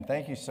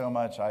Thank you so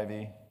much,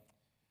 Ivy.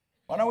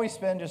 Why don't we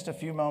spend just a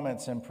few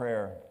moments in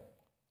prayer?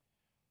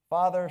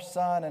 Father,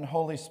 Son, and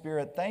Holy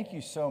Spirit, thank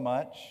you so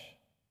much.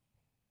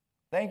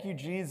 Thank you,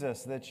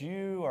 Jesus, that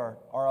you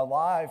are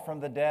alive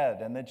from the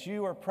dead and that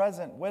you are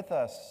present with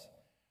us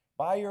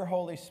by your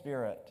Holy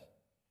Spirit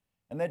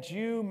and that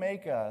you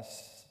make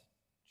us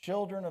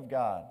children of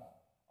God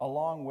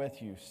along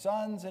with you,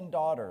 sons and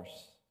daughters.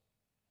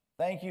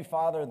 Thank you,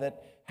 Father,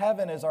 that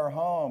heaven is our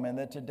home and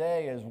that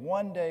today is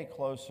one day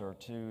closer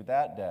to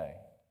that day.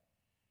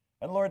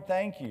 And Lord,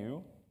 thank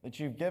you that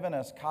you've given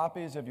us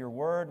copies of your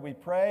word. We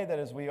pray that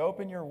as we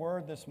open your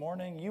word this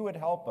morning, you would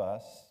help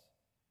us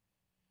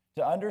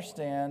to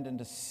understand and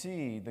to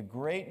see the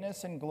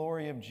greatness and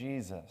glory of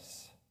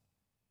Jesus.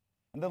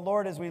 And that,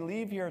 Lord, as we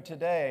leave here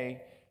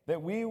today,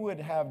 that we would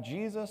have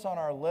Jesus on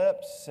our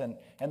lips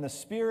and the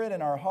Spirit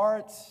in our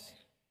hearts.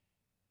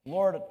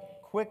 Lord,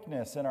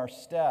 quickness in our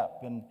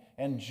step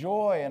and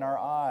joy in our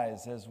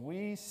eyes as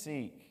we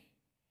seek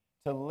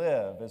to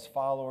live as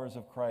followers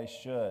of Christ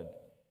should.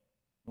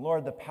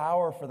 Lord, the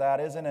power for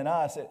that isn't in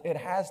us. It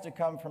has to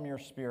come from your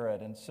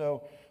Spirit. And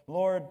so,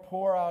 Lord,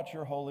 pour out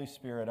your Holy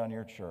Spirit on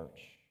your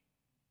church.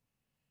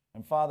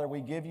 And Father,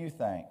 we give you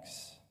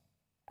thanks,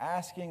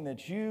 asking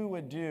that you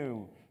would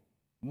do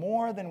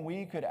more than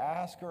we could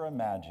ask or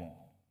imagine.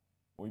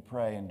 We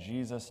pray in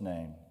Jesus'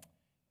 name.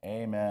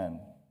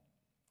 Amen.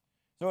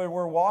 So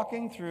we're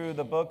walking through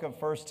the book of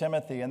 1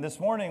 Timothy, and this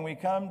morning we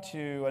come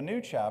to a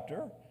new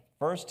chapter,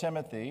 1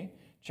 Timothy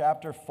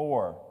chapter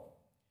 4.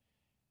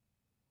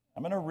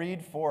 I'm going to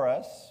read for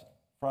us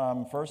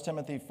from 1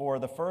 Timothy 4,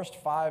 the first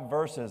 5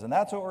 verses, and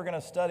that's what we're going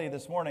to study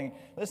this morning.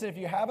 Listen, if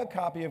you have a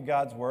copy of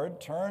God's Word,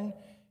 turn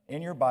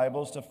in your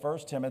Bibles to 1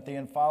 Timothy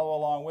and follow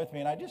along with me.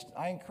 And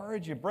I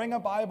encourage you, bring a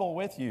Bible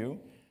with you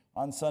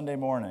on Sunday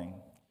morning.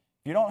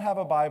 If you don't have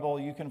a Bible,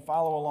 you can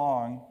follow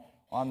along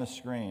on the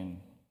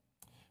screen.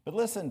 But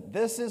listen,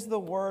 this is the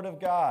Word of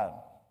God.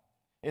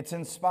 It's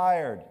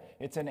inspired,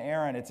 it's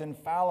inerrant, it's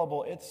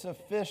infallible, it's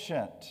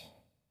sufficient.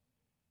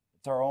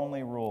 It's our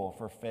only rule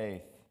for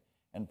faith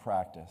and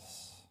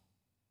practice.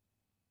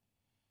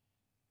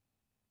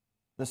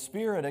 The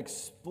Spirit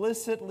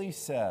explicitly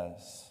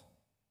says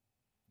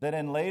that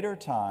in later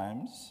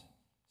times,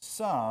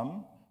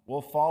 some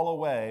will fall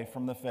away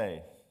from the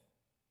faith,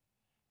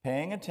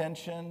 paying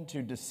attention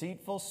to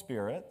deceitful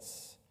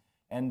spirits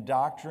and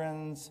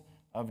doctrines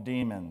of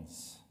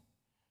demons,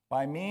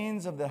 by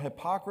means of the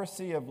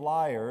hypocrisy of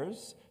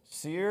liars,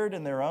 seared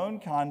in their own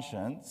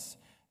conscience,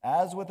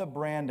 as with a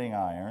branding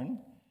iron,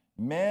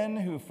 men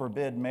who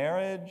forbid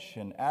marriage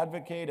and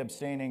advocate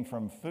abstaining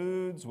from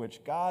foods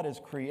which God has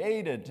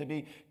created to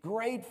be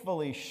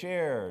gratefully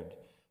shared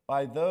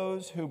by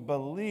those who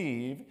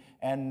believe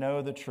and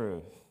know the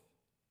truth.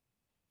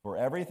 For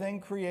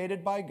everything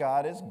created by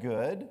God is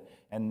good,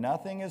 and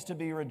nothing is to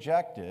be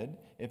rejected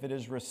if it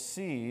is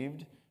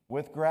received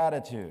with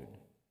gratitude.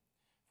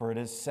 For it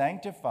is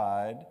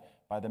sanctified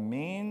by the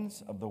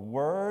means of the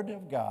Word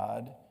of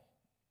God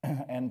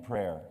and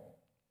prayer.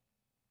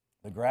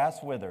 The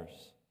grass withers,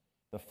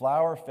 the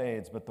flower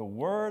fades, but the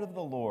word of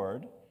the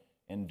Lord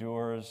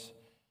endures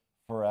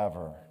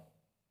forever.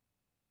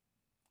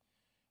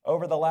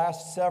 Over the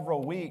last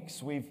several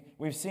weeks,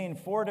 we've seen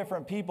 4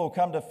 different people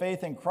come to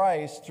faith in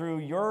Christ through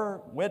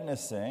your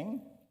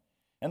witnessing.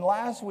 And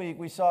last week,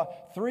 we saw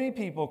 3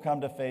 people come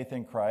to faith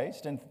in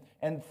Christ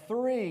and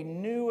 3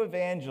 new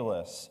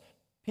evangelists,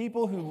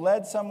 people who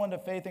led someone to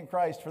faith in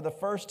Christ for the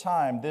first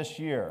time this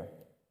year.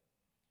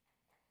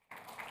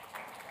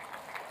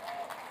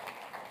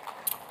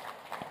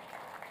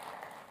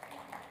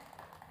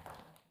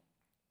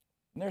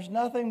 And there's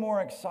nothing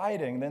more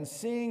exciting than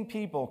seeing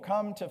people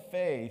come to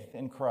faith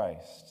in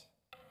Christ.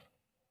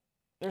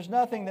 There's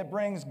nothing that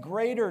brings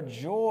greater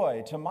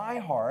joy to my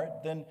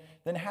heart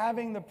than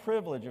having the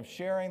privilege of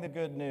sharing the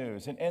good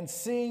news and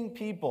seeing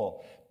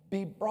people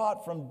be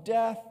brought from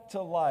death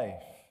to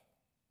life.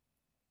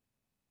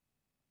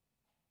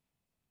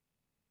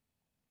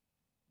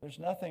 There's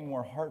nothing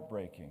more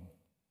heartbreaking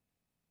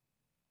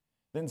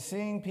than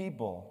seeing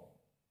people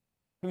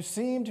who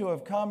seem to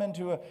have come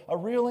into a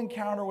real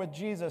encounter with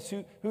Jesus,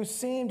 who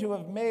seem to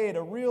have made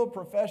a real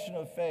profession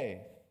of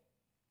faith,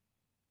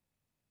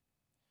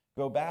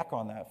 go back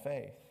on that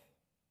faith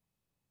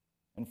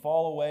and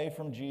fall away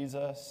from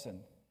Jesus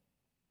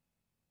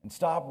and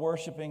stop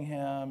worshiping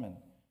him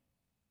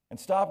and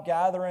stop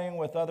gathering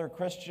with other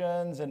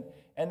Christians, and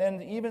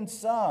then even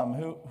some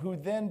who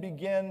then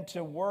begin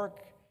to work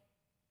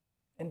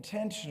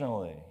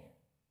intentionally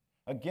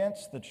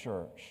against the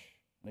church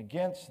and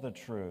against the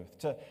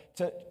truth,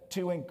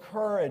 to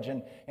encourage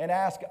and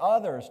ask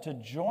others to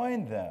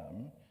join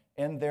them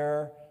in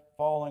their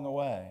falling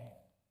away.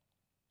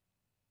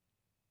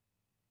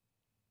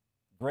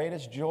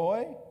 Greatest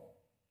joy,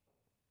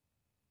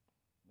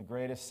 the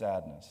greatest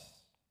sadness.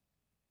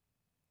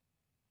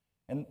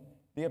 And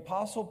the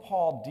Apostle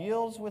Paul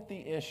deals with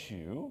the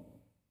issue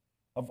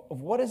of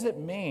what does it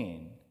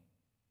mean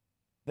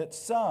that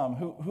some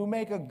who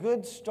make a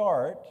good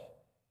start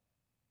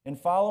in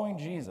following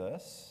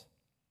Jesus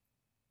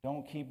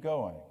don't keep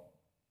going.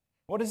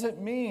 What does it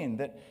mean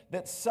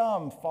that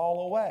some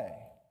fall away?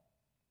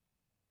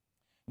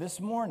 This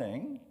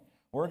morning,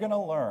 we're going to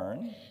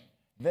learn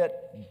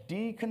that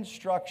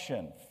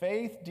deconstruction,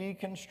 faith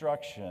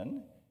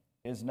deconstruction,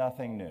 is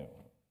nothing new.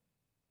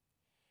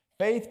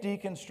 Faith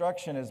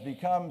deconstruction has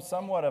become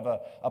somewhat of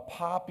a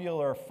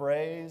popular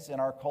phrase in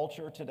our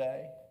culture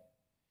today.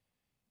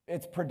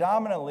 It's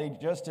predominantly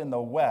just in the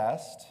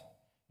West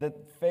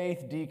that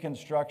faith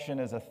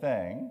deconstruction is a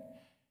thing.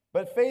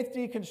 But faith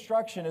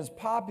deconstruction is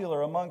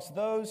popular amongst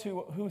those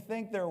who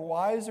think they're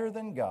wiser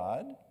than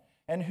God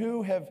and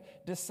who have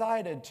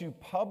decided to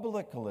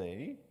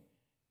publicly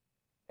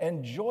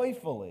and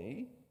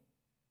joyfully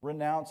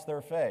renounce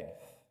their faith.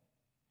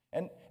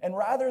 And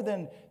rather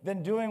than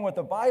doing what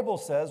the Bible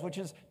says, which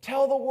is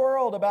tell the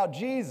world about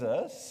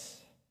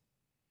Jesus,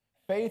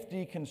 faith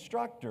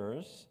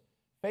deconstructors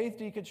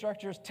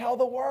tell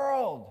the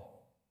world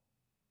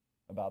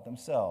about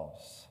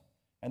themselves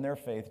and their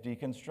faith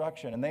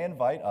deconstruction, and they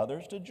invite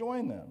others to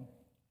join them.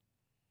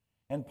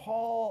 And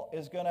Paul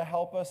is going to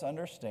help us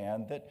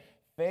understand that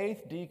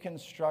faith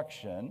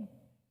deconstruction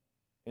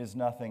is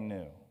nothing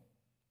new.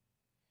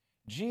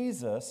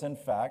 Jesus, in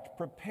fact,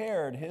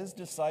 prepared his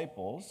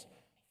disciples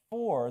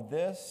for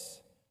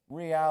this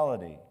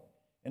reality.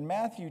 In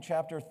Matthew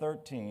chapter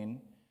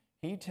 13,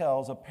 he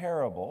tells a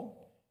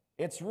parable.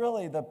 It's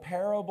really the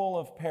parable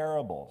of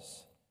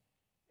parables.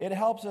 It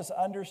helps us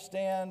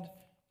understand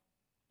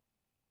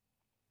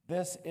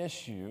this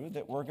issue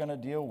that we're going to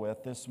deal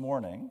with this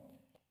morning.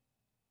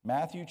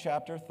 Matthew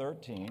chapter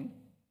 13.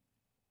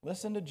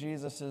 Listen to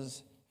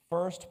Jesus'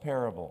 first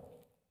parable.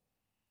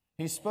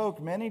 He spoke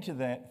many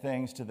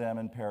things to them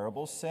in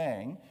parables,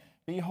 saying,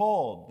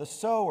 Behold, the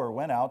sower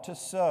went out to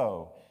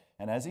sow,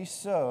 and as he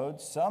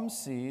sowed, some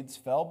seeds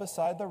fell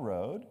beside the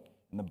road,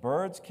 and the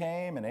birds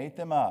came and ate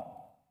them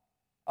up.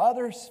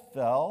 Others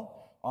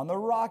fell on the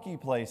rocky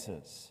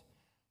places,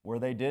 where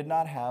they did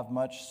not have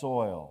much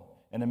soil,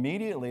 and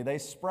immediately they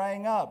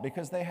sprang up,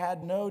 because they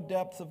had no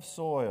depth of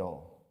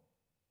soil.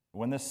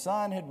 When the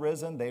sun had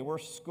risen, they were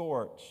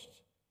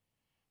scorched,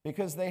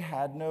 because they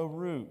had no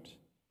root.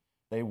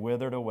 They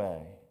withered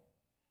away.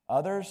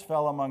 Others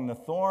fell among the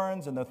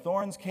thorns, and the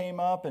thorns came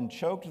up and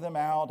choked them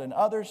out, and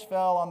others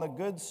fell on the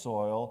good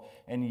soil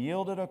and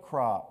yielded a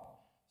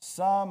crop,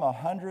 some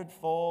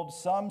 100-fold,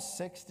 some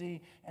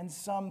 60, and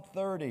some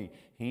 30.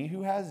 He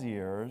who has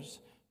ears,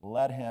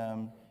 let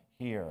him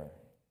hear.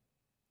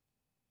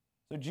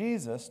 So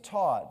Jesus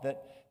taught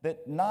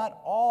that not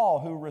all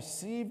who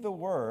receive the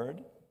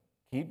word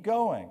keep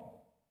going,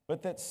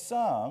 but that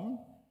some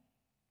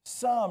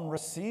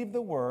receive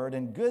the word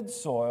in good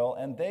soil,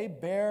 and they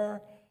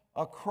bear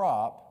a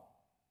crop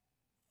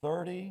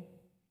 30,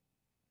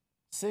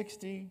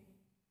 60,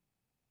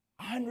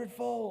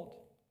 100-fold.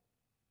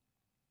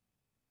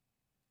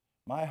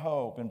 My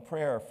hope and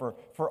prayer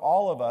for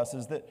all of us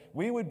is that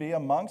we would be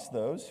amongst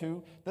those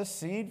who the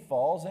seed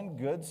falls in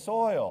good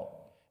soil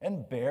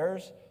and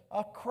bears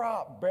a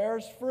crop,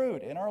 bears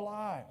fruit in our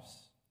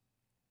lives.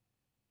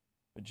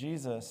 But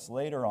Jesus,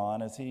 later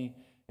on, as he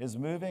is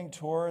moving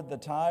toward the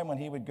time when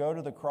he would go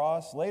to the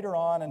cross, later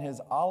on in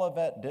his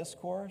Olivet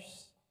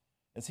Discourse,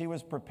 as he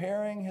was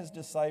preparing his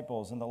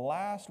disciples in the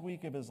last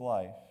week of his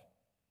life,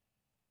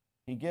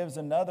 he gives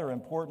another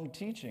important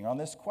teaching on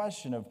this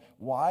question of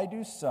why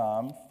do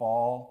some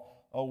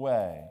fall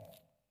away?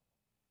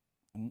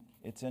 And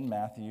it's in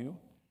Matthew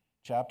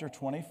chapter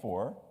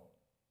 24.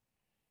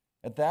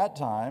 At that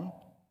time,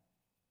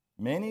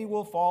 many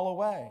will fall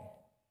away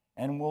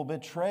and will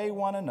betray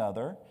one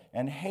another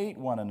and hate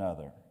one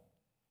another.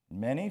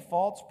 Many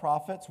false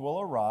prophets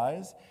will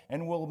arise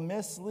and will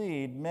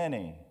mislead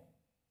many.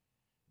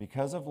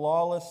 Because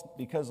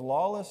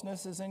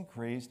lawlessness is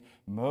increased,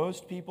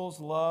 most people's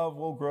love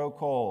will grow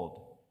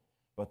cold.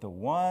 But the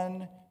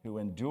one who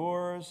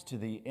endures to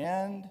the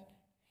end,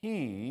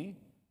 he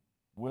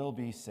will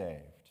be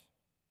saved.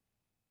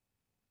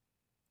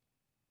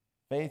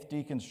 Faith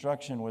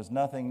deconstruction was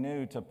nothing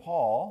new to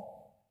Paul.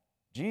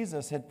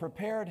 Jesus had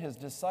prepared his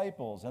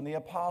disciples and the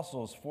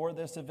apostles for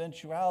this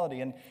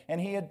eventuality, and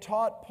he had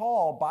taught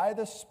Paul by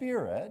the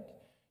Spirit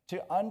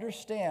to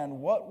understand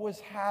what was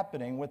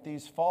happening with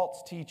these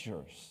false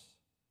teachers.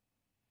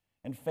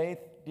 And faith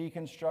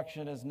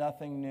deconstruction is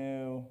nothing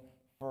new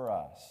for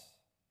us.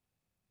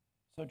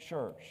 So,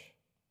 church,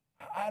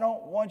 I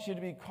don't want you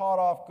to be caught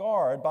off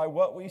guard by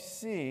what we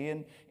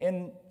see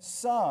in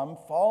some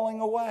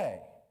falling away.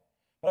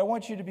 But I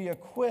want you to be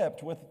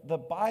equipped with the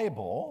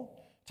Bible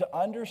to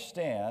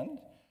understand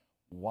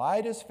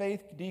why does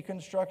faith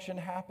deconstruction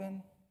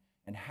happen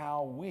and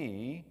how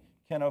we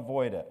can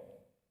avoid it.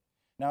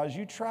 Now, as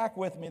you track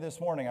with me this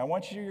morning, I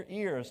want your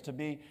ears to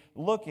be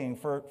looking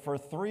for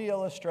three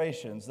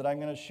illustrations that I'm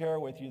going to share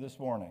with you this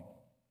morning.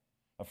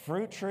 A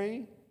fruit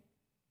tree,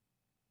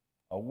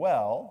 a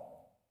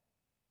well,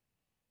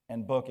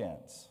 and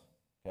bookends.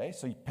 Okay,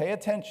 so pay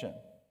attention.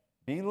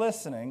 Be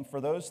listening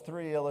for those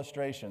three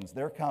illustrations.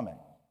 They're coming.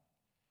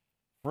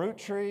 Fruit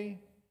tree,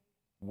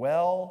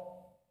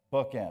 well,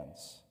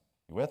 bookends.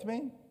 You with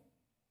me?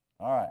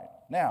 All right.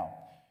 Now,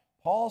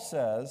 Paul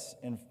says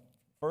in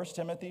 1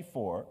 Timothy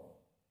 4,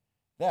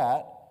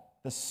 that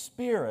the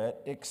Spirit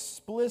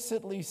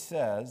explicitly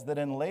says that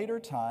in later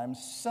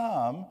times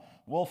some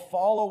will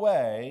fall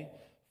away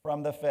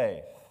from the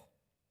faith.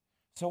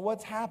 So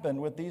what's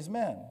happened with these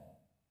men?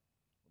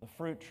 The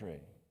fruit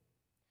tree.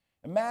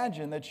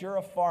 Imagine that you're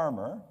a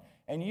farmer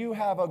and you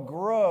have a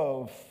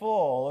grove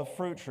full of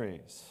fruit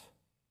trees.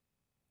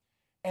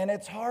 And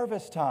it's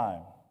harvest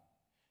time.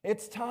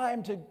 It's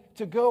time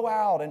to go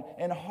out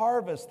and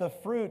harvest the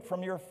fruit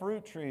from your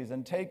fruit trees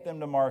and take them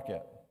to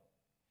market.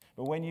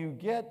 But when you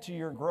get to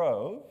your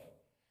grove,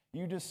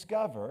 you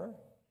discover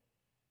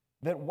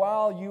that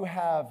while you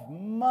have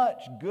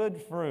much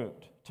good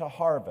fruit to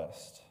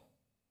harvest,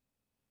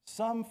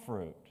 some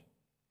fruit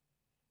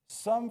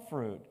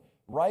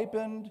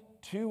ripened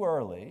too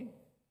early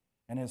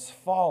and has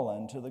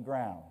fallen to the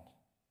ground.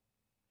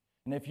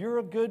 And if you're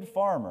a good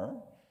farmer,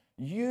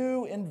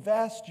 you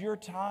invest your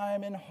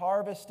time in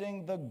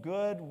harvesting the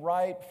good,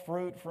 ripe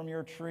fruit from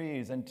your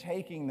trees and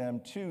taking them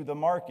to the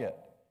market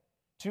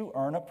to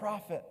earn a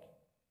profit.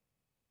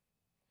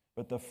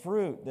 But the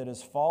fruit that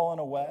has fallen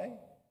away,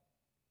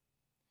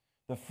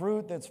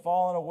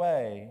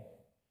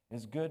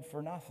 is good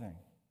for nothing.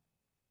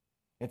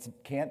 It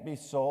can't be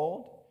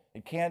sold,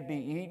 it can't be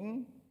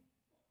eaten,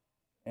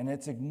 and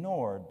it's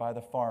ignored by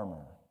the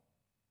farmer.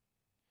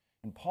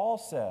 And Paul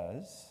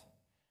says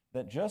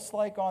that just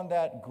like in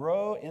that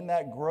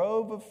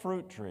grove of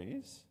fruit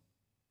trees,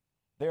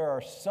 there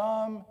are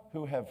some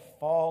who have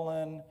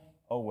fallen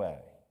away.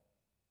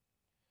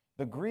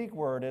 The Greek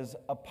word is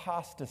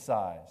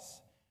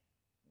apostasize.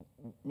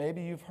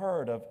 Maybe you've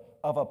heard of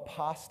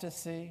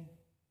apostasy.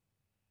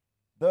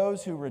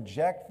 Those who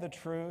reject the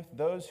truth,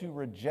 those who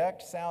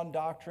reject sound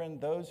doctrine,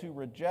 those who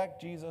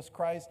reject Jesus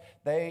Christ,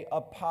 they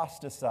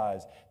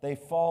apostatize. They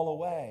fall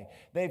away.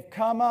 They've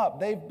come up,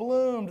 they've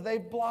bloomed,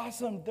 they've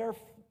blossomed,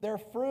 their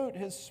fruit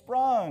has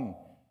sprung.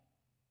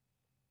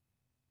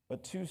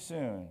 But too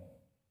soon,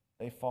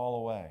 they fall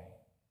away.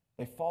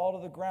 They fall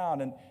to the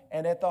ground,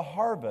 and at the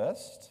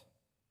harvest,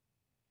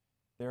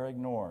 they're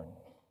ignored.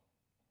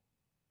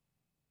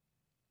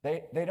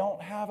 They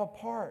don't have a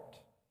part.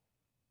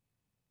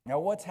 Now,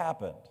 what's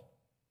happened?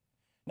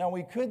 Now,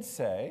 we could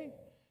say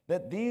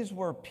that these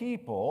were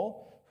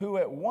people who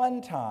at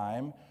one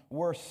time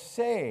were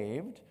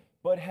saved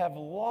but have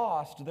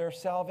lost their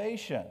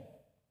salvation.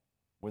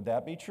 Would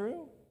that be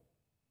true?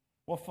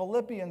 Well,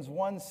 Philippians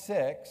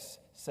 1:6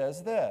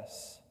 says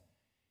this: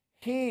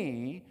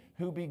 He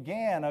who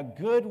began a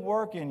good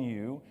work in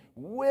you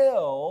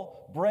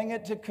will bring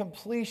it to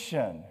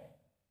completion.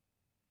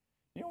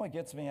 You know what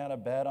gets me out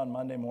of bed on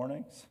Monday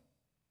mornings?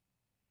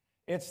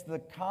 It's the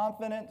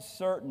confident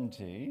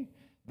certainty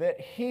that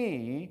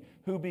He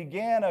who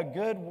began a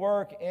good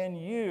work in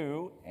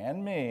you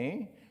and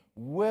me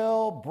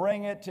will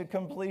bring it to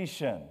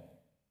completion.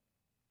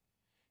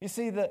 You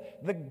see,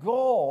 the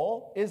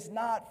goal is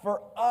not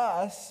for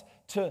us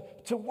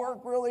to work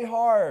really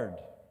hard,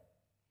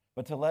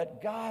 but to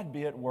let God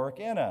be at work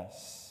in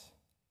us.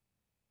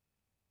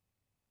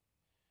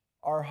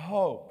 Our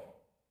hope,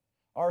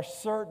 our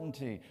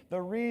certainty,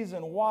 the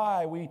reason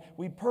why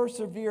we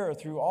persevere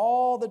through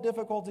all the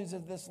difficulties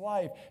of this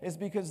life is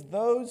because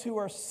those who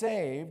are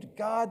saved,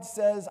 God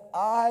says,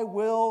 I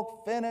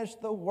will finish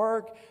the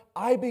work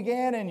I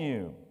began in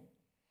you.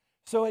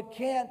 So it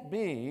can't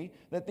be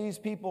that these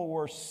people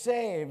were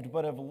saved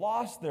but have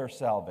lost their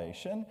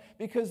salvation,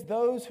 because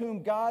those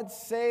whom God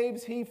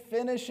saves, He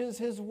finishes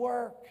His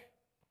work.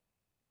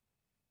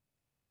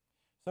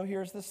 So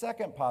here's the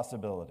second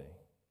possibility.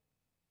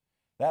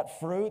 That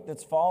fruit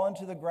that's fallen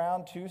to the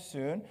ground too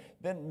soon,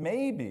 then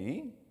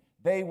maybe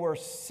they were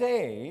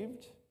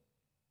saved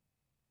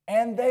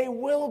and they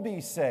will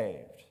be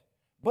saved.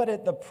 But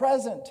at the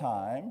present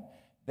time,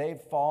 they've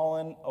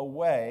fallen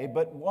away.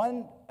 But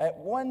at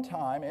one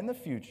time in the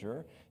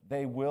future,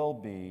 they will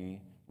be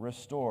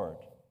restored.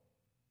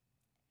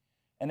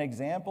 An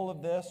example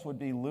of this would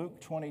be Luke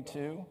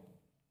 22.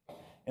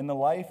 In the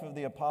life of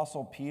the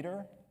Apostle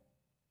Peter,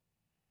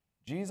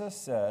 Jesus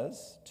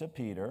says to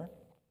Peter,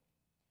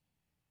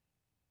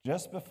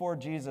 just before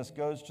Jesus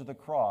goes to the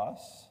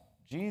cross,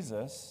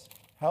 Jesus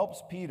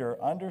helps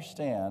Peter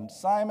understand,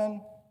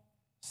 Simon,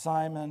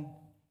 Simon,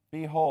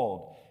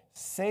 behold,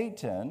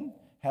 Satan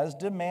has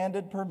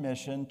demanded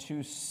permission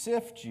to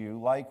sift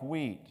you like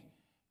wheat,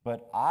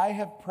 but I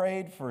have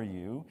prayed for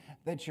you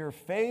that your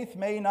faith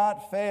may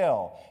not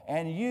fail,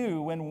 and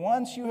you, when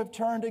once you have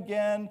turned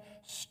again,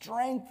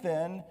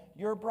 strengthen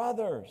your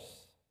brothers.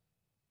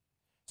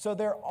 So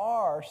there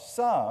are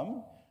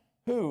some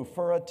who,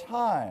 for a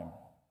time,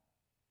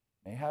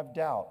 may have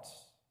doubts.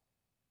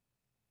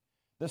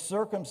 The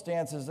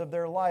circumstances of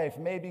their life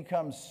may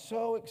become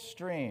so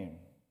extreme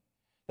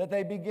that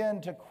they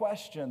begin to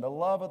question the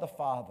love of the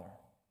Father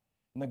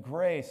and the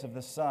grace of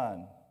the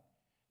Son.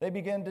 They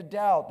begin to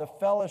doubt the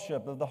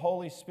fellowship of the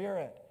Holy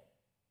Spirit.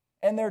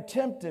 And they're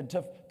tempted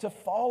to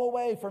fall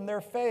away from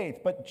their faith.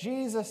 But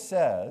Jesus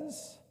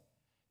says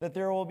that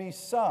there will be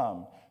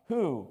some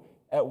who,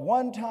 at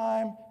one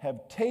time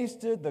have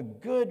tasted the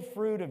good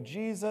fruit of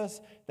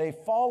Jesus. They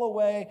fall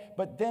away,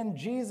 but then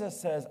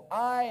Jesus says,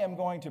 I am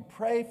going to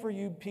pray for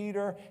you,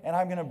 Peter, and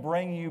I'm going to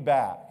bring you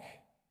back.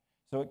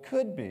 So it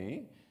could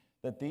be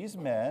that these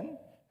men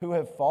who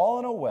have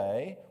fallen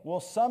away will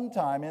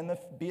sometime in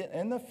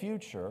the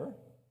future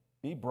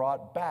be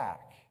brought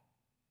back.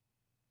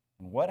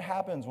 And what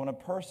happens when a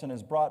person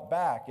is brought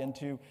back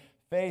into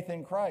faith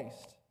in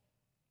Christ?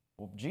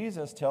 Well,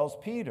 Jesus tells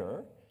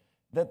Peter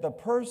that the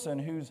person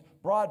who's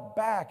brought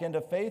back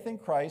into faith in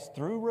Christ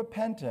through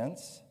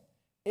repentance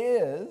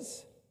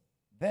is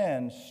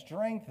then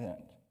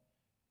strengthened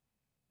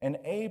and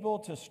able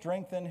to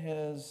strengthen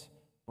his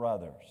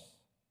brothers.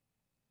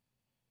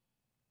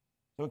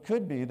 So it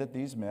could be that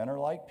these men are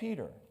like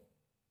Peter.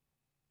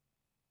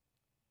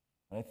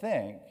 And I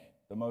think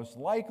the most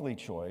likely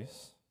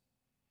choice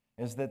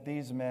is that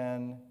these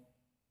men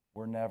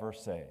were never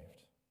saved.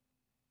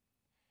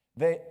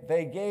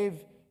 They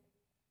gave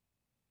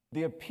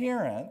the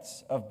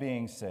appearance of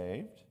being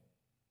saved,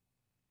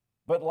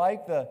 but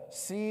like the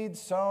seed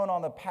sown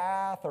on the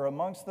path or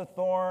amongst the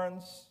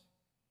thorns,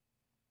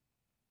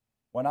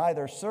 when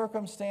either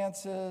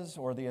circumstances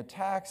or the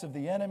attacks of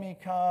the enemy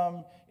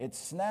come, it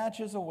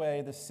snatches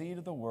away the seed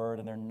of the word,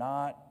 and they're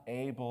not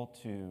able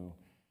to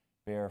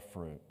bear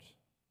fruit.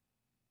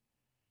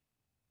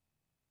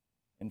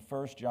 In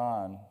 1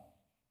 John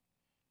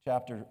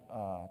chapter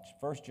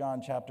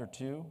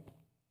 2,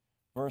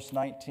 verse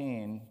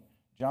 19,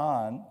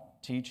 John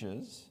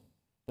teaches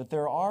that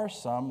there are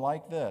some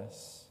like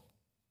this.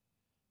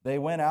 They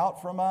went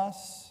out from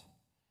us,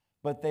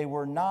 but they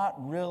were not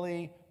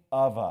really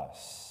of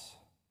us.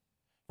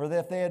 For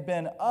if they had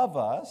been of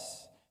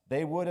us,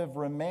 they would have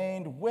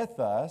remained with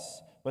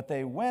us, but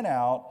they went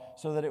out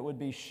so that it would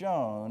be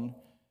shown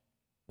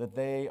that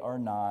they are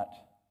not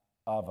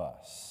of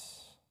us.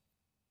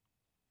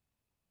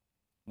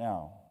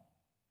 Now,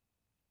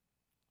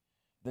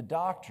 the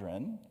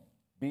doctrine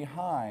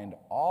behind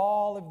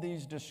all of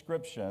these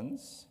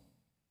descriptions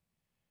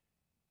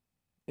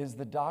is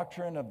the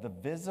doctrine of the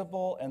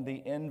visible and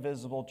the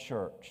invisible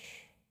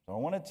church. So I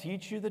want to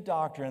teach you the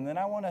doctrine, and then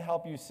I want to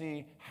help you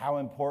see how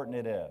important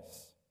it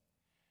is.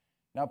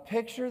 Now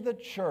picture the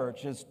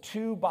church as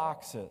two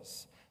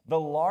boxes. The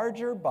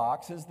larger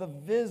box is the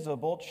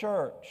visible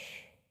church.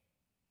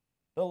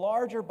 The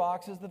larger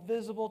box is the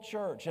visible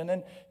church.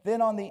 And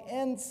then on the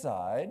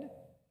inside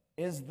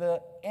is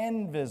the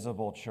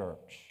invisible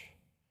church.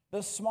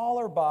 The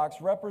smaller box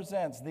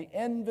represents the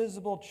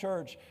invisible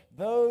church,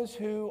 those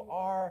who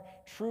are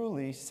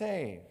truly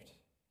saved,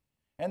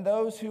 and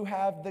those who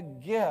have the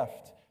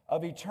gift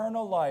of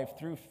eternal life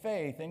through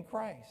faith in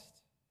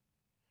Christ.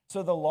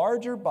 So the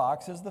larger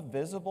box is the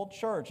visible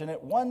church, and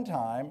at one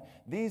time,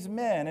 these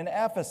men in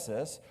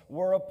Ephesus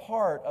were a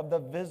part of the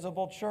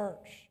visible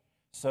church.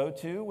 So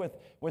too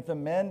with the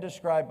men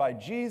described by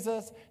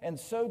Jesus, and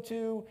so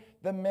too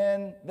the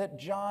men that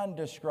John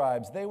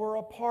describes. They were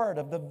a part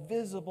of the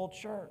visible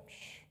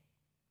church.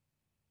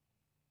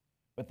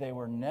 But they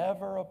were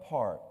never a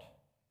part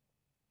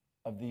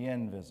of the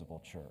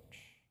invisible church.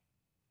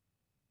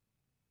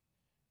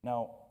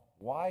 Now,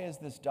 why is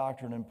this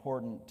doctrine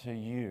important to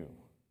you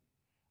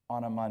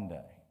on a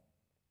Monday?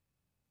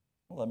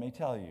 Well, let me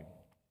tell you.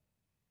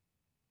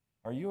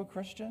 Are you a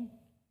Christian?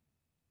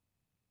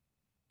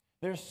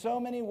 There's so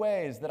many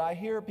ways that I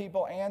hear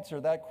people answer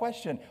that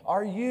question.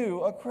 Are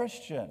you a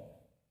Christian?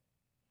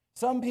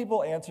 Some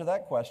people answer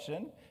that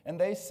question and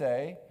they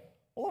say,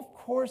 well, of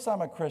course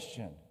I'm a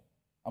Christian.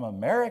 I'm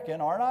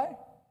American, aren't I?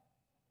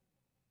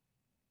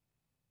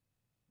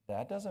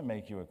 That doesn't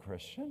make you a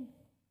Christian.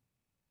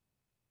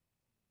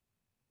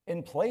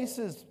 In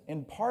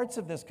parts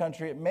of this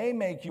country, it may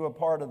make you a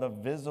part of the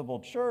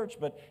visible church,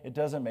 but it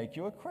doesn't make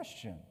you a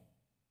Christian.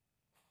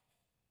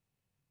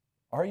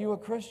 Are you a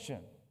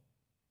Christian?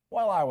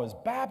 Well, I was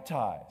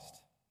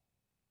baptized.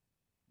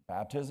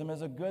 Baptism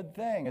is a good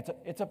thing.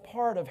 It's a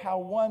part of how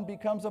one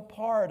becomes a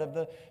part of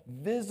the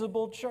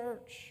visible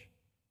church,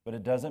 but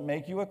it doesn't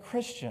make you a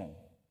Christian.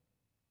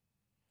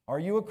 Are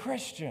you a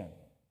Christian?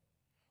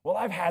 Well,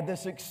 I've had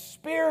this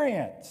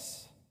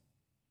experience.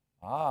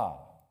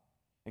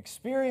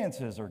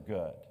 Experiences are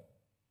good.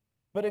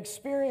 But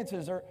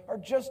experiences are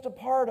just a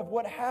part of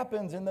what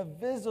happens in the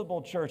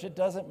visible church. It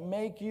doesn't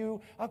make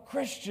you a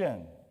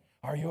Christian.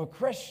 Are you a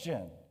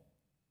Christian?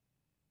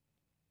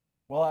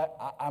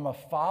 Well, I'm a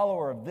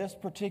follower of this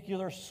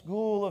particular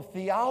school of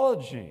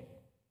theology.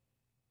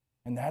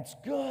 And that's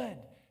good.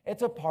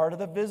 It's a part of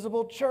the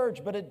visible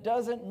church, but it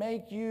doesn't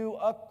make you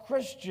a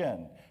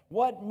Christian.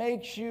 What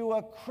makes you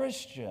a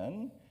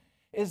Christian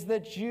is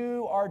that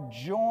you are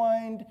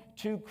joined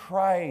to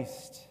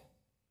Christ,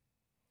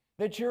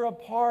 that you're a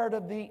part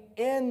of the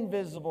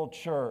invisible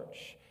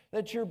church,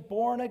 that you're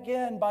born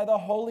again by the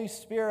Holy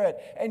Spirit,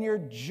 and you're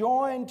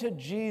joined to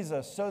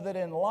Jesus so that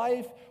in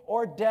life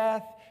or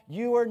death,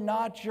 you are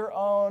not your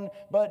own,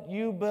 but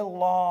you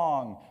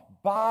belong,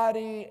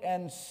 body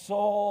and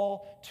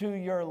soul, to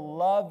your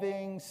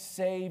loving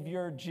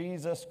Savior,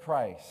 Jesus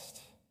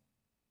Christ.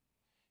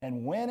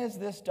 And when is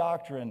this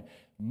doctrine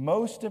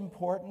most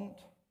important,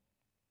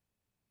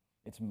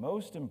 it's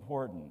most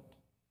important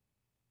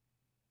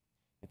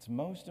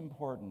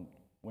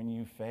when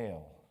you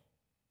fail,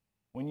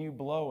 when you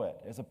blow it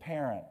as a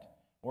parent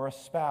or a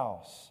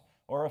spouse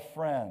or a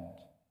friend.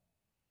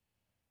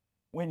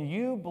 When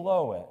you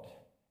blow it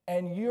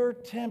and you're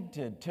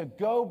tempted to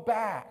go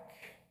back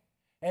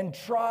and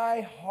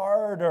try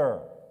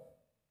harder,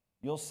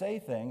 you'll say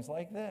things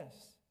like this: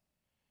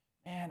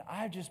 man,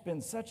 I've just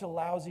been such a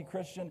lousy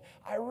Christian.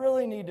 I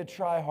really need to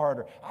try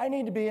harder. I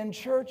need to be in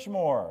church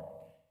more.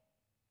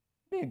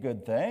 Be a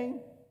good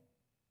thing.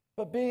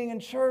 But being in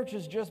church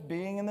is just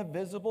being in the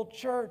visible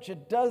church.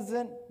 It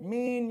doesn't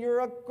mean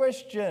you're a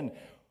Christian.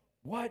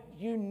 What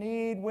you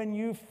need when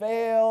you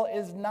fail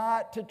is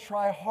not to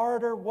try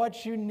harder.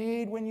 What you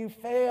need when you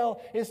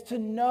fail is to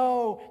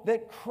know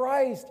that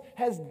Christ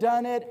has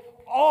done it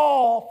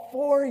all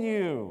for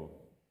you.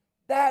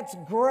 That's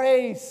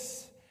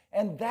grace.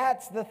 And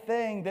that's the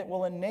thing that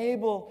will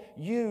enable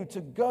you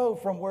to go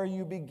from where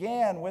you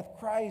began with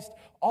Christ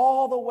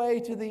all the way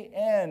to the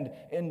end,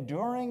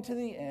 enduring to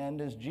the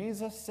end, as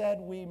Jesus said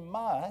we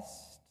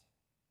must.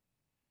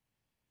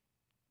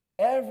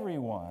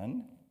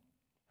 Everyone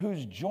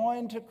who's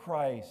joined to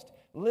Christ,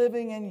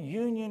 living in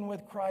union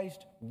with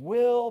Christ,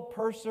 will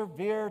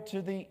persevere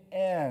to the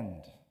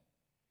end.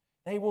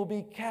 They will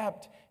be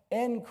kept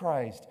in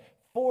Christ,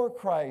 for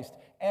Christ,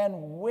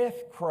 and with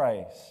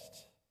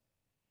Christ.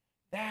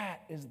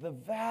 That is the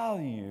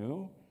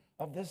value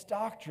of this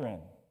doctrine,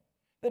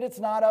 that it's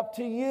not up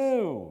to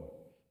you,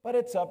 but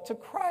it's up to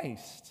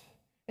Christ.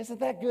 Isn't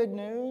that good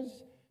news?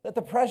 That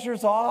the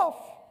pressure's off?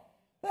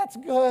 That's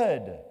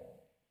good.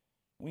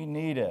 We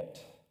need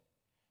it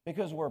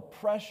because we're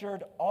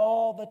pressured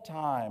all the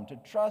time to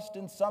trust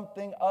in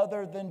something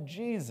other than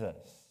Jesus.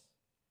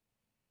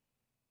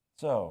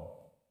 So,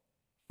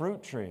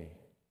 fruit tree.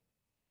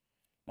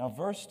 Now,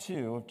 verse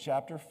 2 of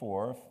chapter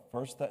 4,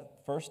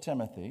 1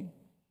 Timothy,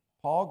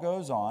 Paul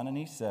goes on and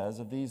he says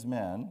of these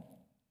men,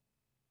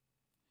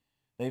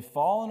 they've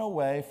fallen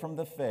away from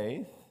the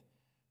faith,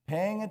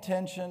 paying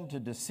attention to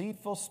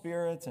deceitful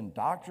spirits and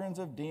doctrines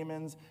of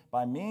demons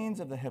by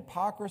means of the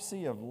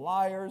hypocrisy of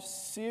liars,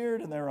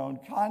 seared in their own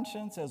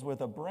conscience as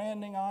with a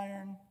branding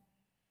iron.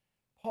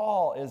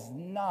 Paul is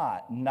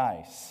not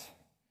nice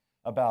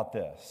about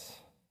this.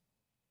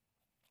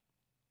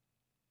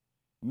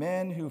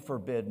 Men who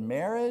forbid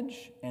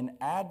marriage and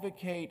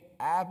advocate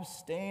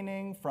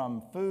abstaining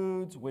from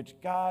foods which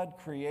God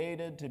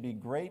created to be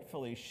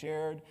gratefully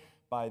shared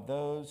by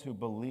those who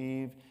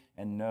believe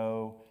and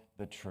know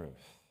the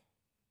truth.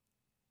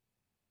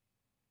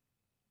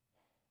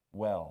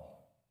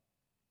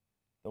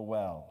 The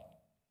well.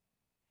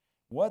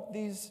 What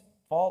these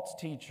false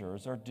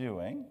teachers are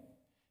doing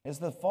is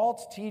the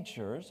false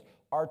teachers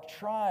are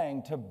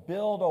trying to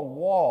build a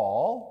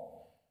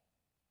wall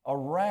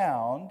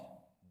around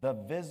the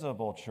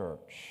visible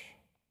church.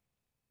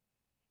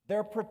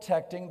 They're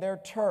protecting their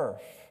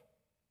turf.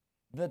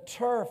 The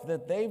turf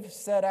that they've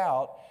set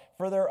out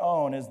for their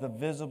own is the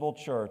visible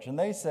church. And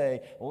they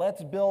say,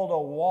 let's build a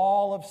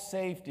wall of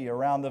safety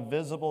around the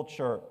visible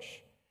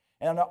church.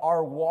 And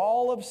our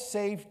wall of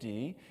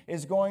safety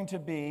is going to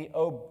be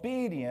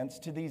obedience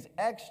to these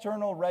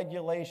external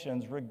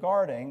regulations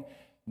regarding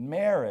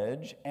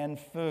marriage and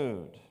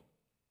food.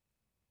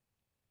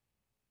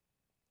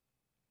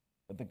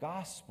 But the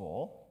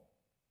gospel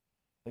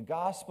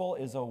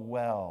is a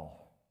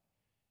well.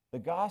 The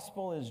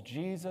gospel is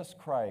Jesus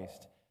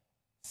Christ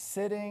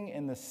sitting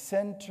in the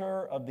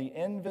center of the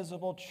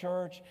invisible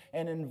church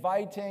and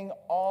inviting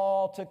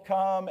all to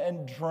come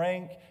and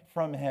drink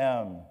from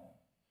him.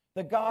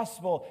 The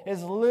gospel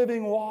is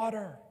living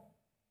water.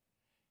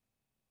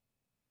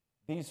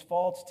 These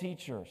false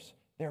teachers,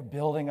 they're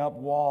building up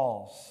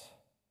walls.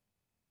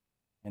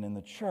 And in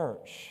the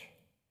church,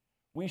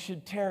 we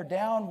should tear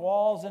down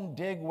walls and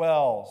dig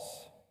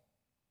wells.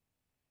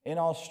 In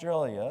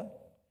Australia,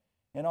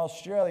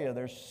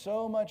 there's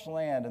so much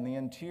land in the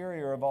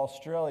interior of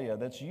Australia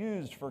that's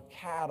used for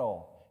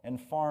cattle and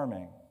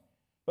farming.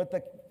 But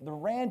the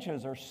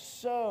ranches are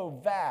so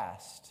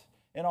vast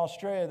in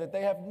Australia that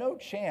they have no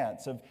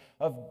chance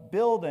of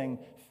building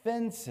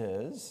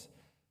fences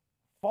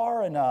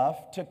far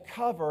enough to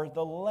cover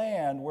the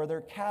land where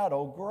their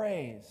cattle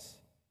graze.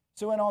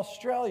 So in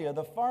Australia,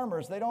 the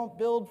farmers, they don't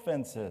build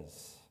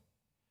fences.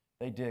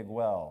 They dig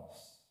wells.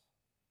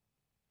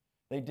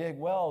 They dig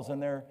wells,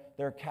 and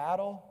their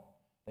cattle,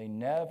 they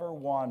never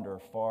wander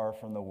far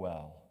from the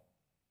well.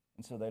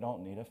 And so they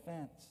don't need a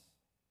fence.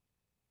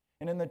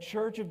 And in the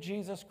church of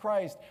Jesus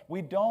Christ,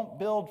 we don't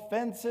build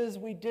fences,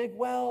 we dig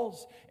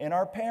wells. In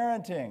our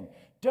parenting,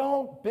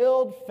 don't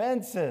build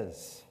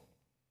fences,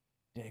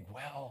 dig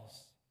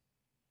wells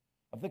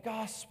of the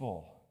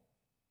gospel.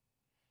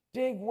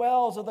 Dig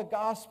wells of the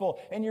gospel,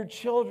 and your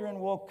children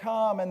will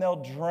come and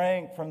they'll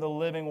drink from the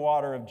living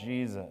water of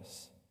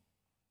Jesus.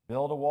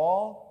 Build a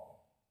wall,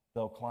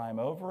 they'll climb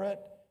over it,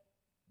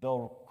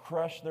 they'll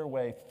crush their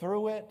way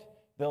through it,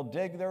 they'll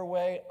dig their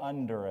way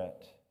under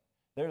it.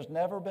 There's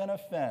never been a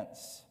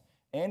fence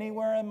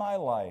anywhere in my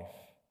life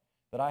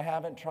that I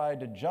haven't tried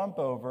to jump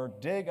over,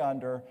 dig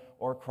under,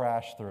 or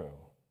crash through?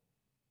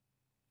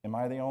 Am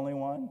I the only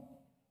one?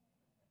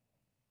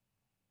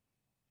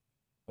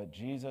 But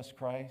Jesus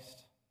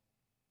Christ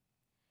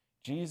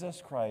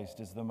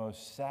is the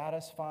most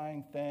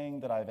satisfying thing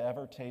that I've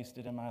ever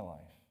tasted in my life.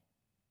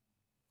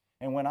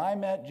 And when I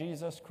met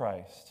Jesus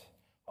Christ,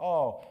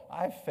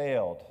 I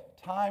failed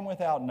time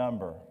without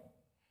number.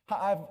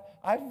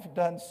 I've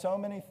done so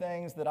many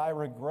things that I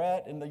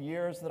regret in the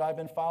years that I've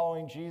been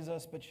following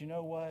Jesus, but you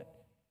know what?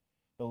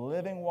 The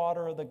living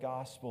water of the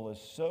gospel is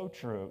so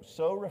true,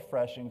 so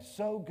refreshing,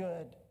 so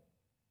good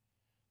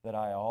that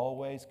I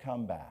always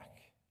come back.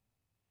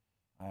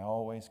 I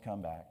always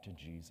come back to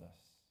Jesus.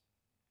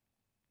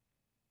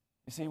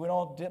 You see, we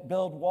don't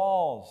build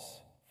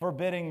walls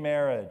forbidding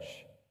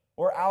marriage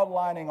or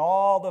outlining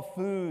all the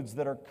foods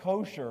that are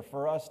kosher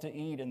for us to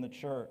eat in the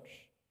church.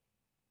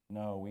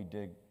 No, we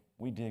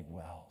dig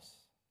wells.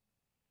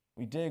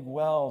 We dig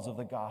wells of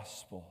the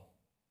gospel.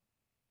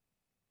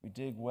 We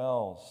dig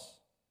wells,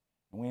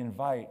 and we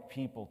invite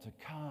people to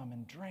come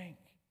and drink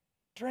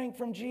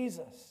from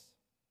Jesus.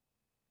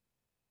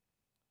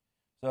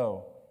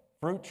 So,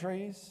 fruit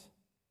trees,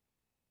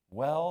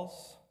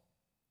 wells,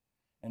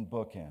 and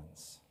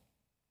bookends.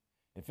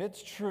 If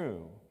it's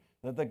true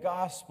that the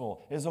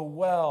gospel is a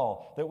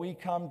well that we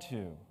come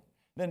to,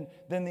 then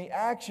the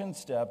action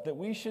step that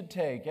we should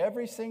take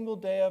every single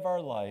day of our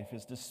life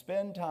is to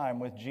spend time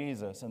with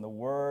Jesus in the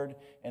Word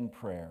and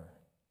prayer.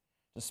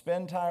 To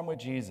spend time with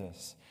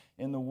Jesus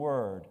in the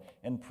Word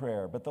and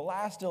prayer. But the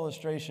last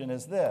illustration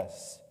is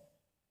this: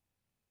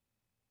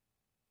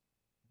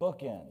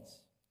 bookends.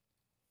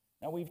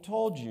 Now, we've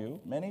told you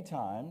many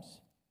times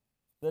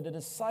that a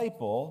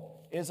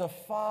disciple is a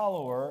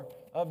follower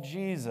of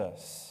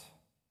Jesus,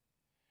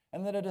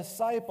 and that a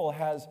disciple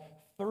has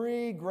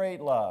three great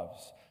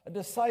loves. A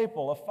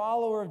disciple, a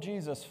follower of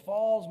Jesus,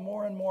 falls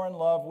more and more in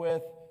love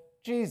with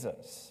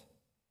Jesus.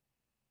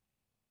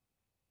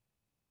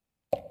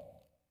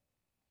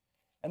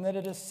 And that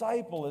a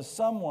disciple is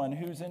someone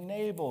who's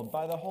enabled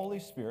by the Holy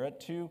Spirit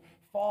to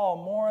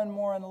fall more and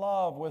more in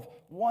love with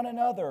one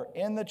another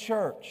in the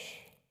church.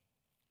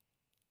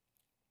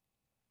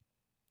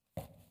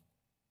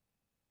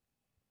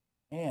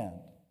 And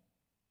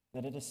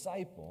that a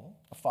disciple,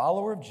 a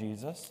follower of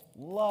Jesus,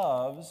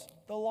 loves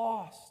the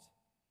lost.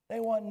 They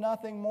want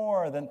nothing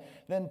more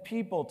than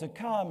people to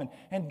come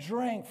and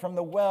drink from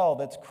the well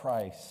that's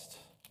Christ.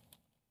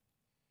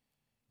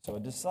 So a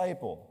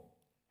disciple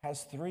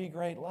has three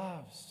great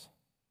loves.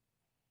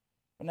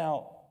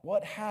 Now,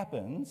 what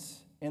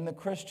happens in the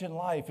Christian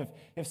life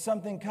if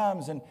something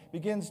comes and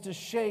begins to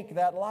shake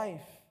that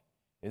life?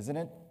 Isn't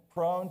it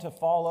prone to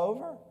fall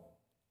over?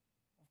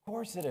 Of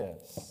course it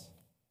is.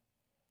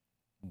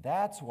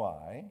 That's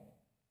why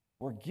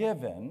we're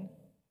given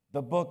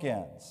the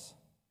bookends.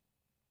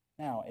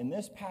 Now, in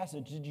this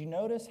passage, did you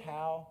notice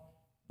how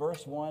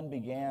verse 1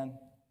 began?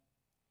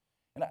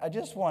 And I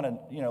just want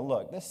to,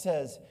 look, this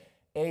says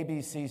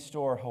ABC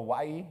Store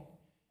Hawaii.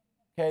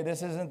 Okay,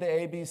 this isn't the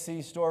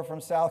ABC store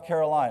from South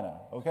Carolina,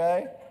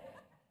 okay?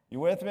 You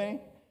with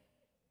me?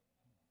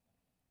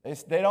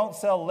 They don't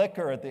sell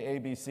liquor at the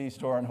ABC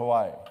store in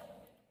Hawaii.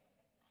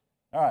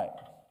 All right,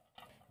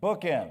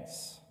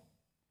 bookends.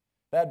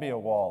 That'd be a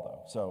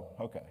wall, though, so,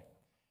 okay.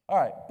 All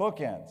right,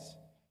 bookends.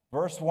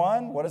 Verse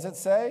 1, what does it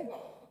say?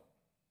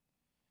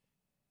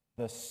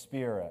 The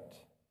Spirit.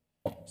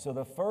 So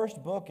the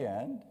first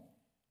bookend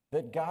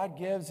that God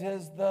gives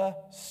is the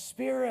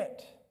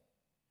Spirit.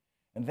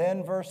 And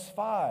then verse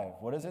 5,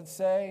 what does it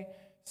say?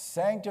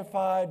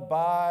 Sanctified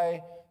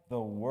by the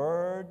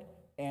Word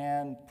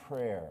and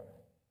prayer.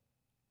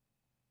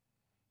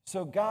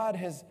 So God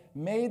has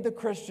made the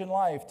Christian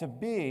life to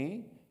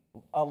be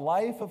a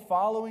life of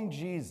following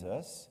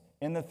Jesus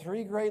in the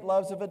three great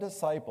loves of a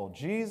disciple: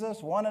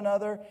 Jesus, one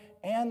another,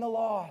 and the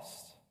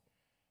lost.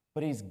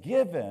 But He's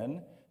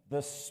given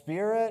the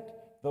Spirit,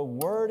 the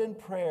Word, and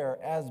prayer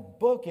as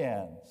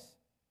bookends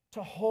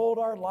to hold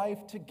our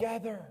life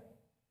together.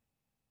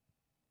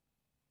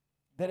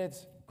 That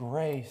it's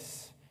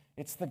grace,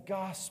 it's the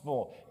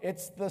gospel,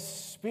 it's the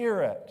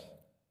Spirit.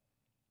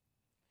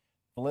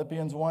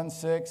 Philippians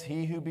 1:6,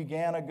 He who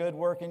began a good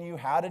work in you,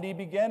 how did He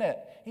begin it?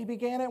 He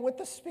began it with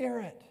the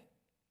Spirit.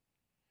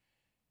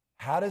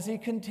 How does He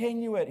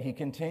continue it? He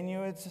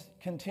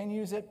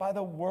continues it by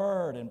the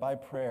Word and by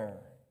prayer.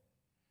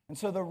 And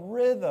so the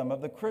rhythm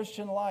of the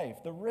Christian life,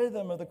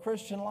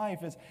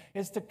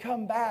 is to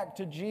come back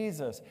to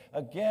Jesus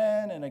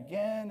again and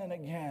again and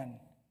again.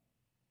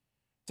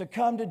 To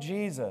come to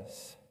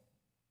Jesus.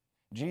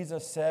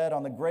 Jesus said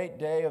on the great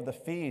day of the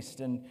feast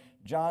in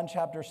John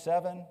chapter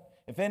 7,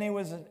 if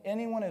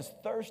anyone is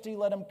thirsty,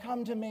 let him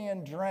come to me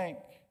and drink.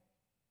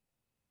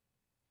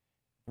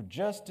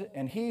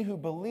 And he who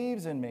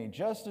believes in me,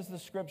 just as the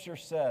scripture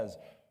says,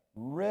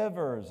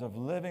 rivers of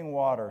living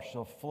water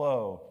shall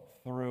flow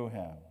through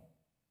him.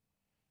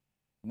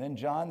 And then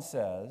John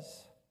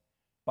says,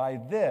 by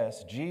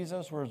this,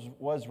 Jesus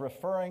was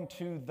referring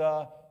to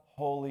the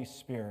Holy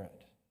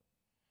Spirit.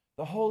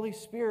 The Holy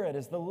Spirit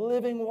is the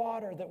living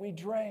water that we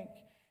drink.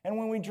 And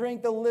when we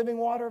drink the living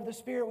water of the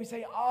Spirit, we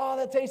say, oh,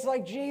 that tastes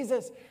like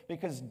Jesus,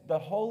 because the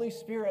Holy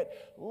Spirit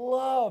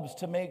loves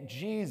to make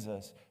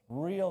Jesus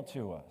real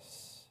to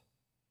us.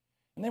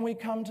 And then we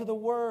come to the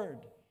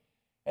Word,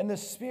 and the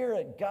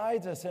Spirit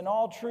guides us in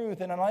all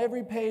truth. And on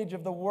every page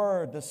of the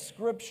Word, the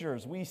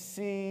Scriptures, we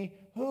see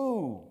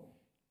who?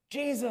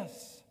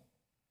 Jesus.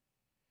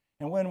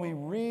 And when we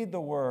read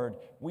the Word,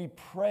 we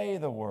pray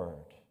the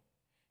Word.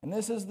 And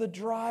this is the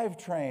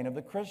drivetrain of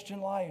the Christian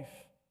life.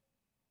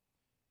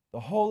 The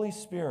Holy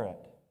Spirit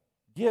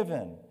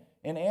given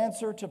in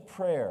answer to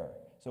prayer.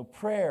 So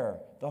prayer,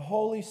 the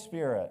Holy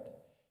Spirit,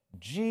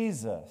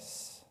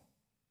 Jesus,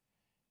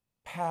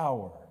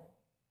 power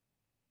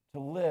to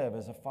live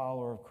as a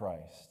follower of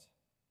Christ.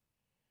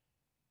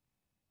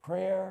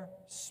 Prayer,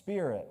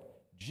 Spirit,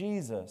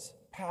 Jesus,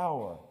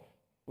 power,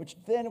 which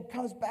then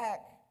comes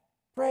back.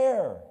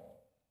 Prayer.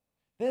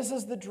 This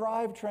is the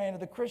drivetrain of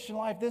the Christian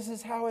life. This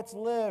is how it's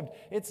lived.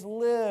 It's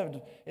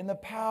lived in the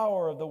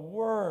power of the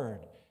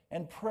Word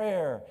and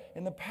prayer,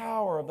 in the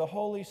power of the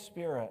Holy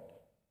Spirit.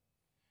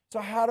 So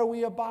how do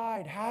we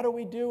abide? How do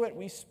we do it?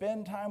 We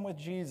spend time with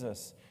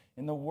Jesus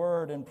in the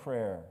Word and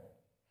prayer.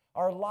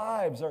 Our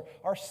lives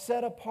are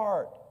set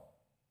apart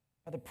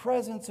by the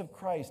presence of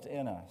Christ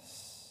in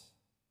us.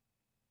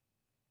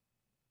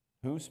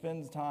 Who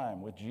spends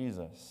time with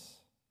Jesus?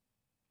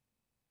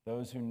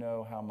 Those who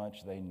know how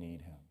much they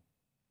need Him.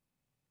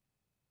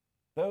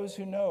 Those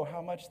who know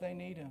how much they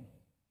need Him.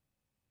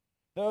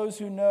 Those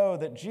who know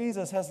that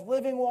Jesus has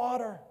living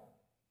water.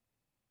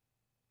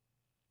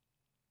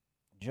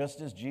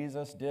 Just as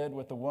Jesus did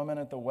with the woman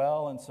at the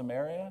well in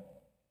Samaria,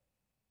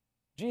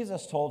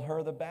 Jesus told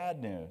her the bad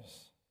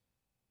news.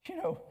 You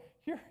know,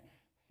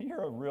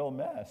 you're a real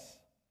mess.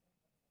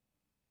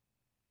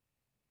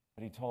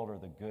 But He told her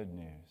the good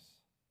news.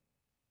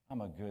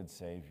 I'm a good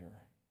Savior.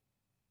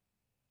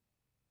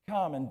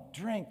 Come and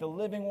drink the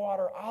living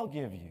water I'll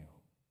give you.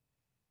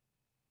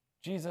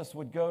 Jesus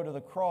would go to the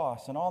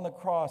cross, and on the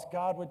cross,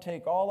 God would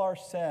take all our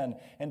sin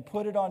and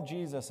put it on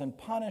Jesus and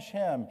punish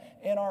Him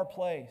in our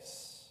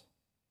place.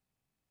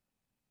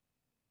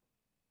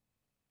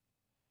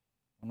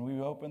 When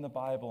we open the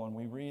Bible and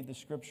we read the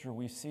Scripture,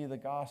 we see the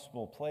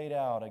gospel played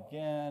out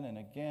again and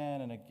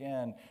again and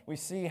again. We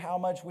see how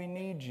much we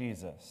need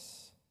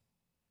Jesus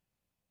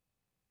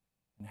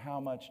and how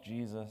much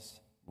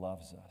Jesus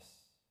loves us.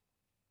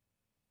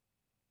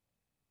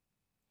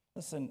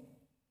 Listen,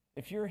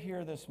 if you're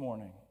here this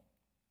morning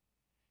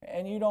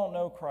and you don't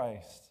know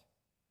Christ,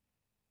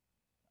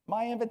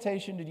 my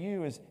invitation to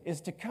you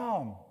is to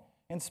come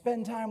and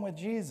spend time with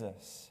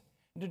Jesus,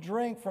 to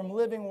drink from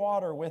living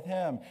water with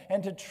Him,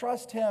 and to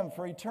trust Him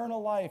for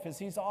eternal life as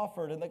He's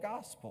offered in the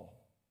gospel.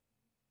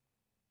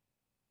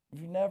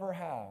 If you never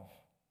have,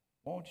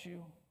 won't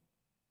you?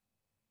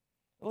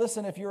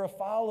 Listen, if you're a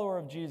follower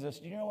of Jesus,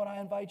 do you know what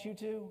I invite you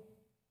to?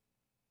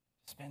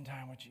 Spend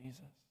time with Jesus.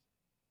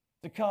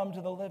 To come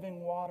to the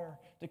living water,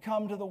 to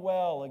come to the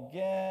well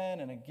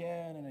again and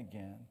again and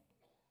again.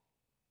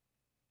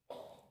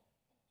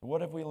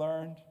 What have we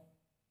learned?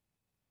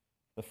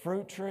 The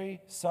fruit tree,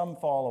 some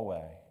fall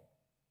away.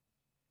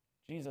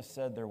 Jesus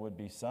said there would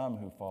be some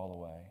who fall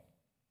away.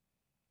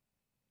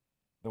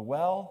 The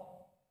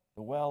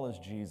well is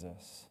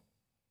Jesus.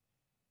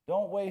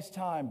 Don't waste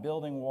time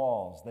building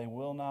walls. They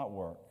will not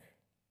work.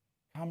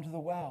 Come to the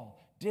well.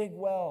 Dig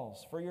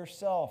wells for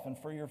yourself and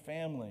for your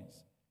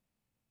families.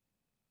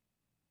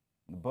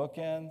 The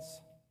bookends,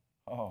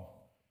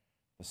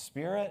 the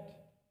Spirit,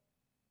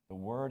 the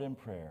Word, and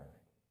prayer,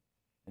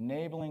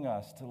 enabling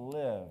us to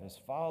live as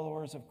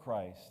followers of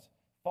Christ,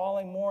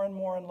 falling more and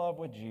more in love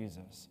with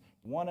Jesus,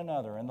 one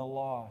another, and the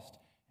lost.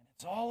 And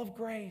it's all of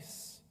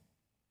grace.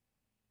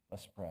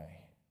 Let's pray.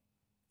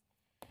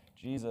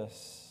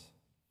 Jesus,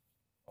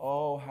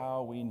 oh,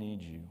 how we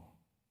need you.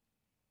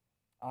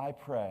 I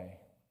pray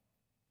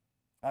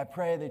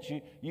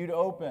that you'd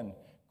open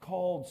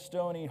cold,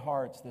 stony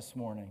hearts this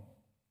morning.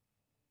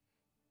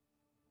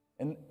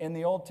 In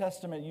the Old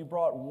Testament, you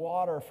brought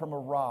water from a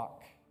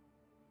rock.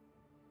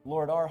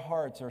 Lord, our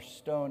hearts are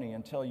stony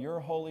until your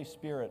Holy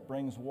Spirit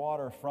brings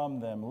water from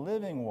them,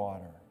 living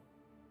water.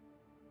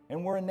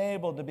 And we're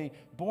enabled to be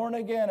born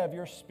again of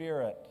your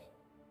Spirit.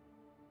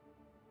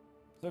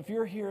 So if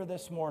you're here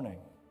this morning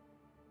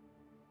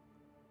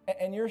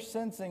and you're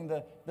sensing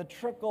the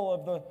trickle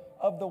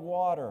of the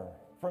water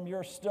from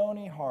your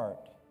stony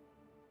heart,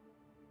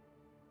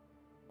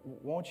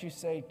 won't you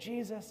say,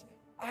 Jesus,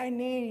 I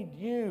need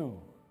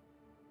you.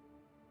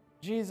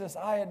 Jesus,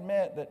 I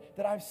admit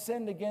that I've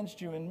sinned against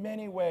you in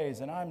many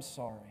ways, and I'm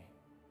sorry.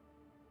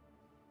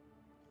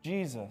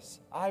 Jesus,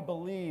 I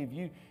believe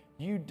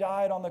you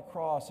died on the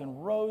cross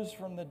and rose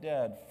from the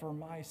dead for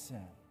my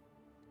sin.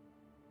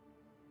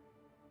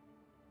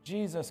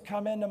 Jesus,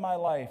 come into my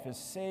life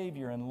as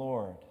Savior and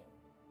Lord.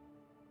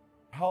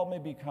 Help me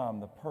become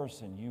the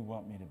person you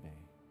want me to be.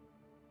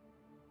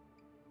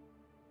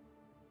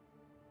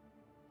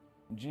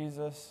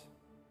 Jesus,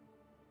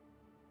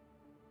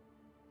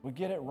 we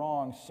get it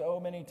wrong so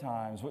many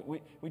times.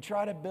 We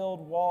try to build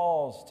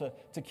walls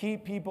to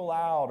keep people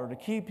out or to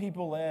keep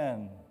people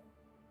in.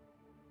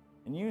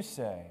 And you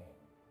say,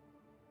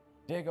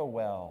 dig a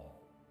well,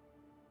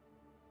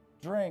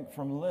 drink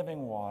from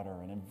living water,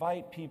 and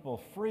invite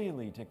people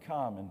freely to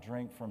come and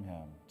drink from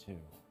him too.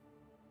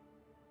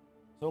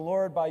 So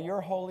Lord, by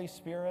your Holy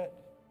Spirit,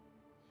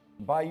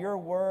 by your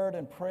word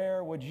and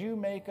prayer, would you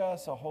make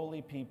us a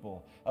holy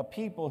people, a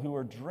people who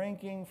are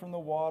drinking from the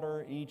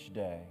water each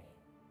day.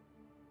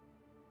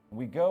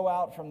 We go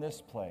out from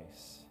this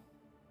place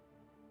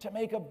to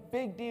make a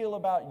big deal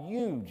about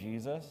you,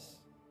 Jesus,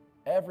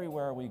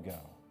 everywhere we go.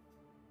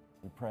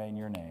 We pray in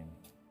your name.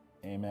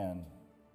 Amen.